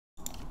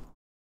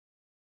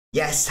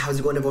Yes, how's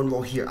it going everyone?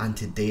 Rawr here, and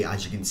today,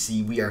 as you can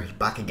see, we are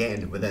back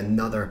again with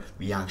another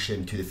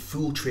reaction to the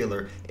full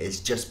trailer. It's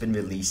just been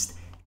released.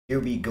 Here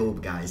we go,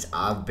 guys.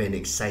 I've been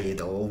excited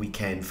all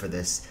weekend for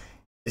this.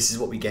 This is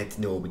what we get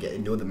to know. We get to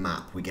know the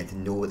map. We get to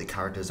know what the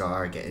characters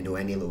are. Get to know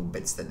any little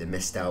bits that they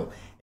missed out.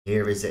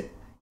 Here is it.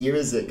 Here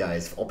is it,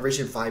 guys.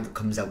 Operation 5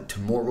 comes out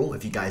tomorrow,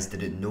 if you guys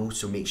didn't know.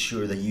 So make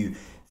sure that you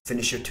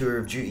finish your tour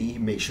of duty.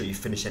 Make sure you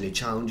finish any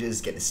challenges.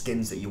 Get the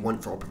skins that you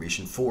want for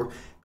Operation 4.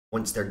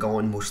 Once they're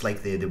gone, most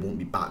likely they won't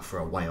be back for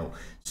a while.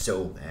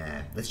 So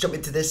let's jump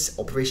into this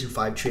Operation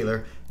 5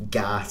 trailer.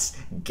 Gas,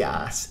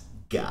 gas,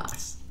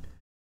 gas.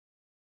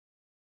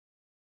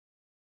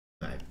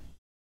 Right.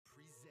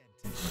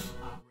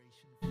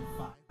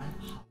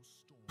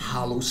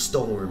 Hollow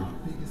Storm.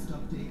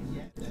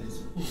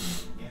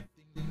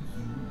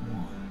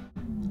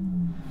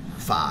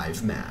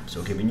 5 maps.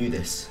 Okay, we knew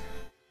this.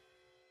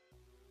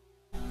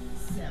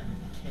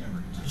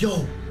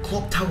 Yo,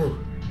 Clock Tower.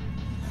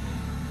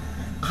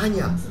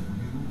 Anya.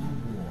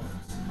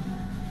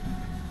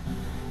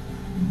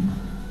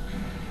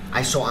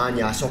 I saw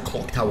Anya, I saw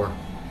Clock Tower.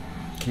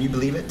 Can you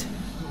believe it?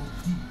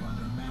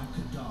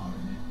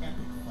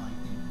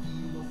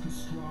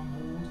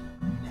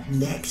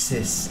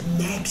 Nexus,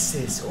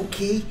 Nexus,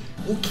 okay,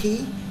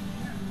 okay.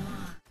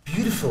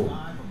 Beautiful.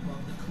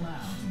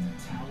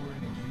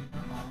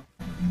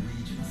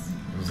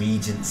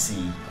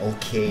 Regency,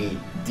 okay.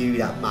 Dude,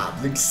 that map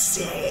looks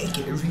sick.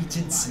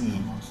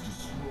 Regency.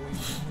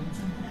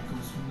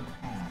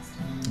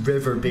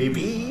 River,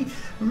 baby.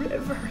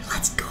 River,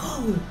 let's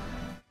go.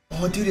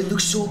 Oh, dude, it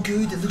looks so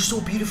good. It looks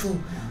so beautiful.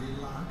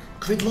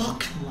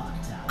 Gridlock.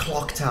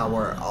 Clock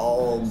Tower.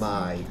 Oh,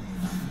 my.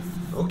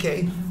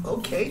 Okay,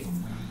 okay.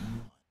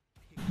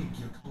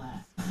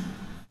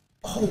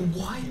 Oh,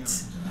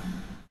 what?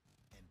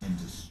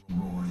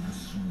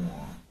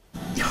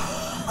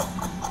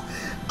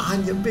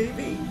 Anya,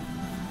 baby.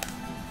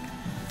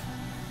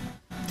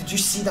 Did you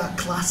see that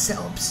class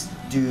setups?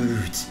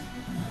 Dude.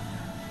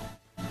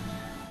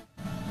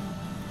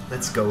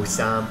 Let's go,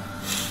 Sam.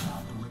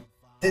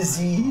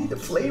 Dizzy, the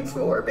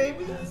flamethrower,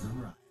 baby.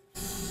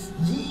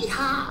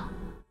 Yeehaw!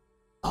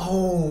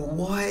 Oh,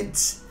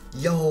 what?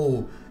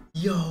 Yo,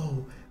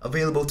 yo.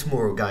 Available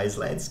tomorrow, guys.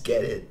 Let's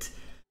get it.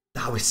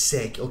 That was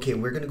sick. Okay,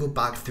 we're gonna go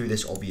back through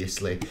this,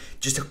 obviously.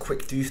 Just a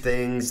quick few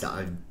things that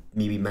I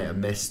maybe might have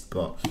missed,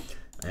 but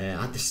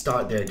at the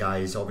start there,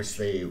 guys,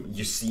 obviously,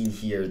 you're seeing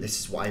here, this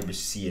is what I was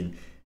seeing.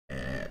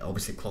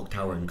 Obviously Clock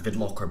Tower and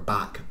Gridlock are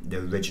back, the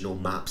original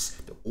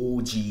maps, the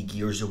OG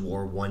Gears of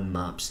War 1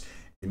 maps.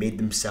 They made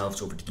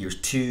themselves over to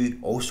Gears 2,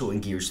 also in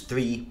Gears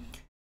 3.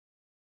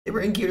 They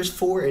were in Gears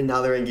 4 and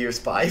now they're in Gears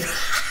 5.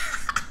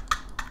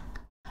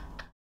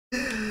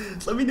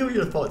 Let me know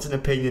your thoughts and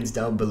opinions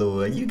down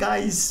below. Are you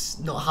guys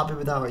not happy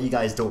with that, or you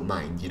guys don't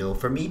mind? You know,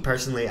 for me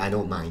personally, I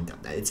don't mind.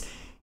 It's,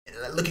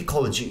 look at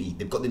Call of Duty,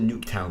 they've got the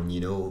Nuke Town,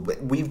 you know.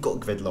 We've got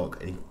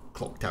Gridlock and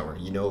Clock Tower,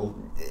 you know.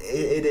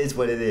 It is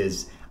what it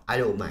is. I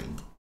don't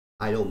mind.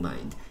 I don't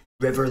mind.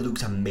 River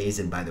looks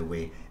amazing, by the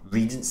way.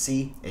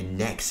 Regency and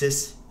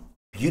Nexus.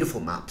 Beautiful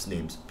maps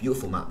names.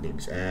 Beautiful map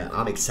names.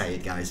 I'm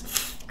excited,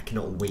 guys. I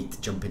cannot wait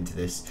to jump into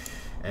this.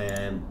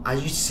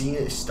 As you see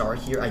at the start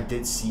here, I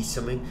did see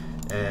something.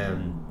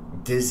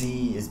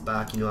 Dizzy is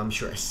back. You know, I'm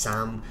sure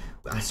Sam.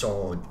 I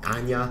saw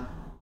Anya.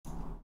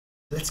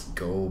 Let's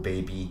go,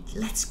 baby.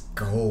 Let's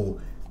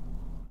go.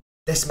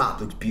 This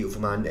map looks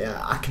beautiful, man.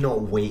 I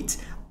cannot wait.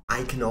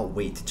 I cannot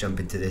wait to jump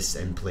into this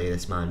and play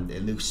this, man.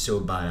 It looks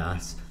so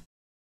badass.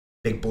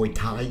 Big boy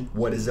Ty,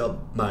 what is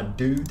up, my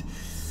dude?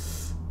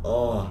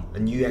 Oh, a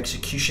new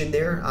execution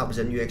there. That was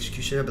a new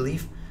execution, I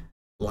believe.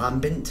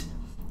 Lambent.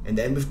 And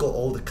then we've got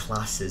all the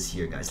classes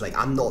here, guys. Like,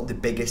 I'm not the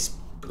biggest,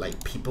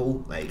 like,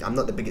 people. Like, I'm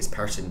not the biggest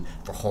person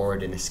for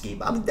Horde and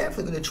Escape. I'm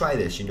definitely going to try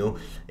this, you know.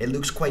 It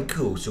looks quite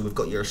cool. So we've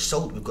got your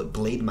Assault, we've got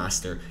Blade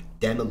Master,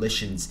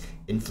 Demolitions,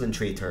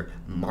 Infiltrator,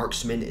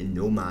 Marksman, and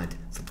Nomad.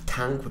 For the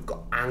tank, we've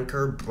got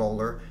Anchor,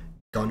 Brawler,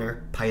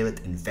 Gunner,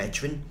 Pilot, and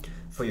Veteran.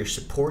 For your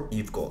support,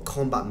 you've got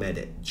Combat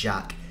Medic,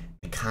 Jack,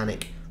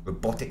 Mechanic,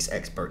 Robotics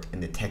Expert,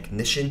 and the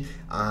Technician.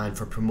 And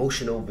for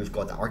promotional, we've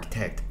got the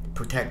Architect,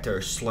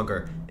 Protector,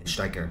 Slugger, and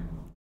Striker.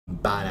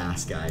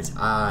 Badass, guys.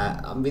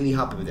 I'm really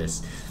happy with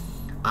this.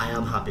 I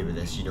am happy with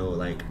this, you know,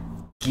 like,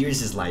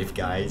 Gears is life,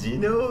 guys, you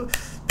know.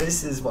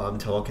 This is what I'm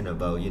talking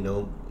about, you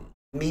know.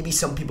 Maybe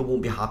some people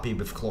won't be happy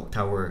with Clock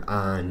Tower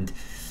and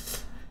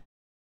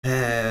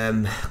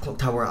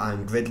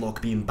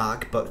Gridlock being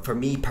back, but for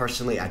me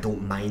personally, I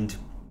don't mind.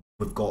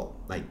 We've got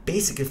like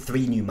basically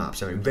 3 new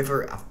maps. I mean,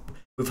 River,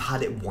 we've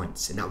had it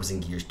once, and that was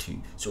in Gears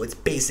 2. So it's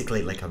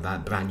basically like a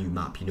brand new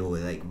map, you know.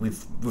 Like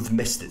we've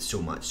missed it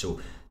so much, so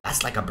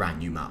that's like a brand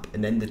new map.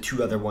 And then the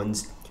 2 other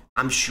ones,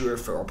 I'm sure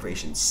for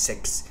Operation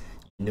 6,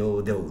 you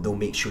know, they'll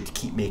make sure to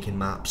keep making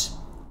maps,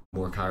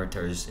 more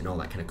characters, and all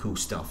that kind of cool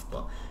stuff.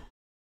 But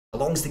as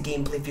long as the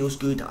gameplay feels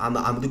good,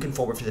 I'm looking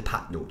forward for the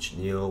patch notes.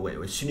 You know,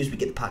 as soon as we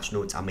get the patch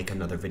notes, I'll make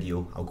another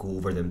video. I'll go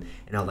over them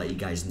and I'll let you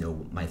guys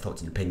know my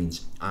thoughts and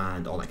opinions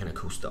and all that kind of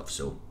cool stuff.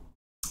 So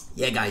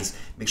yeah, guys,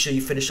 make sure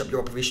you finish up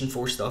your Operation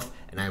 4 stuff,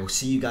 and I will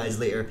see you guys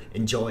later.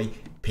 Enjoy.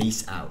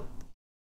 Peace out.